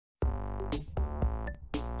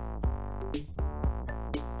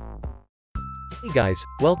Hey guys,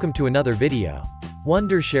 welcome to another video.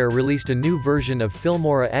 Wondershare released a new version of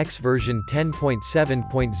Filmora X version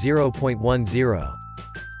 10.7.0.10.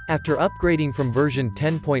 After upgrading from version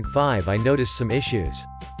 10.5 I noticed some issues.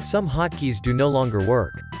 Some hotkeys do no longer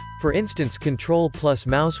work. For instance, Ctrl plus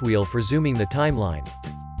mouse wheel for zooming the timeline.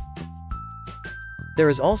 There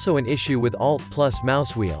is also an issue with Alt plus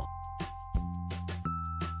mouse wheel.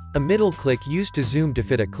 A middle click used to zoom to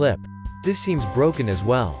fit a clip. This seems broken as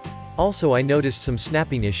well. Also I noticed some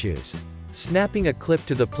snapping issues. Snapping a clip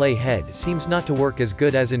to the play head seems not to work as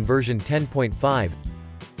good as in version 10.5.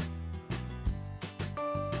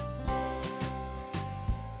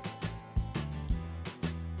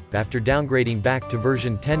 After downgrading back to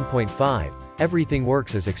version 10.5, everything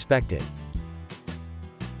works as expected.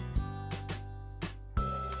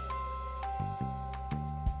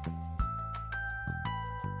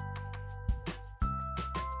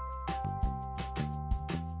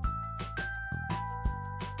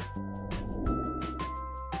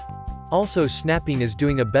 Also, snapping is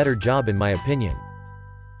doing a better job in my opinion.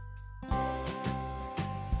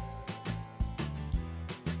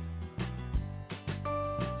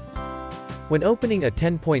 When opening a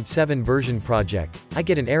 10.7 version project, I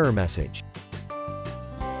get an error message.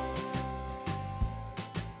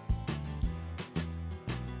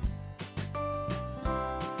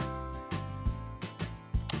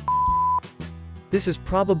 This is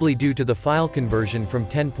probably due to the file conversion from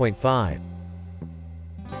 10.5.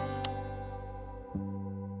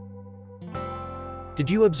 Did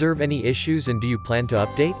you observe any issues and do you plan to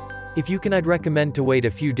update? If you can, I'd recommend to wait a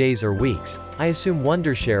few days or weeks. I assume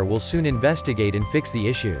Wondershare will soon investigate and fix the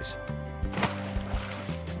issues.